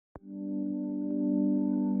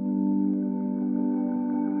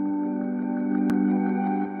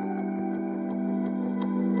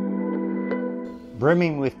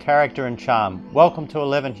brimming with character and charm. Welcome to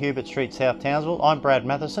 11 Hubert Street, South Townsville. I'm Brad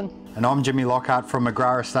Matheson. And I'm Jimmy Lockhart from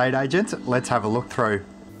McGrath Estate Agents. Let's have a look through.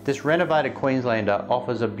 This renovated Queenslander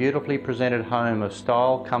offers a beautifully presented home of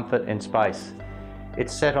style, comfort and space.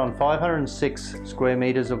 It's set on 506 square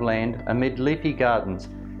metres of land amid leafy gardens,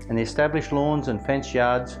 and the established lawns and fenced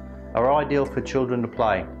yards are ideal for children to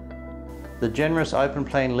play. The generous open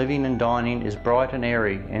plan living and dining is bright and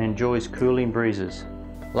airy and enjoys cooling breezes.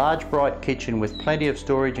 Large bright kitchen with plenty of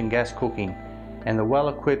storage and gas cooking, and the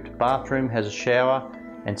well-equipped bathroom has a shower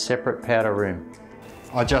and separate powder room.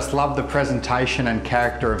 I just love the presentation and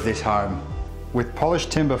character of this home. With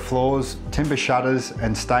polished timber floors, timber shutters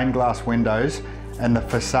and stained glass windows, and the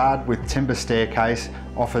facade with timber staircase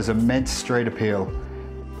offers immense street appeal.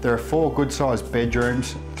 There are 4 good-sized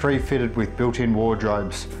bedrooms, 3 fitted with built-in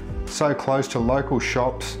wardrobes. So close to local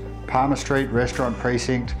shops, Palmer Street Restaurant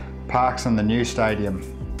Precinct, parks and the new stadium.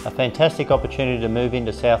 A fantastic opportunity to move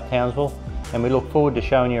into South Townsville, and we look forward to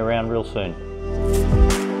showing you around real soon.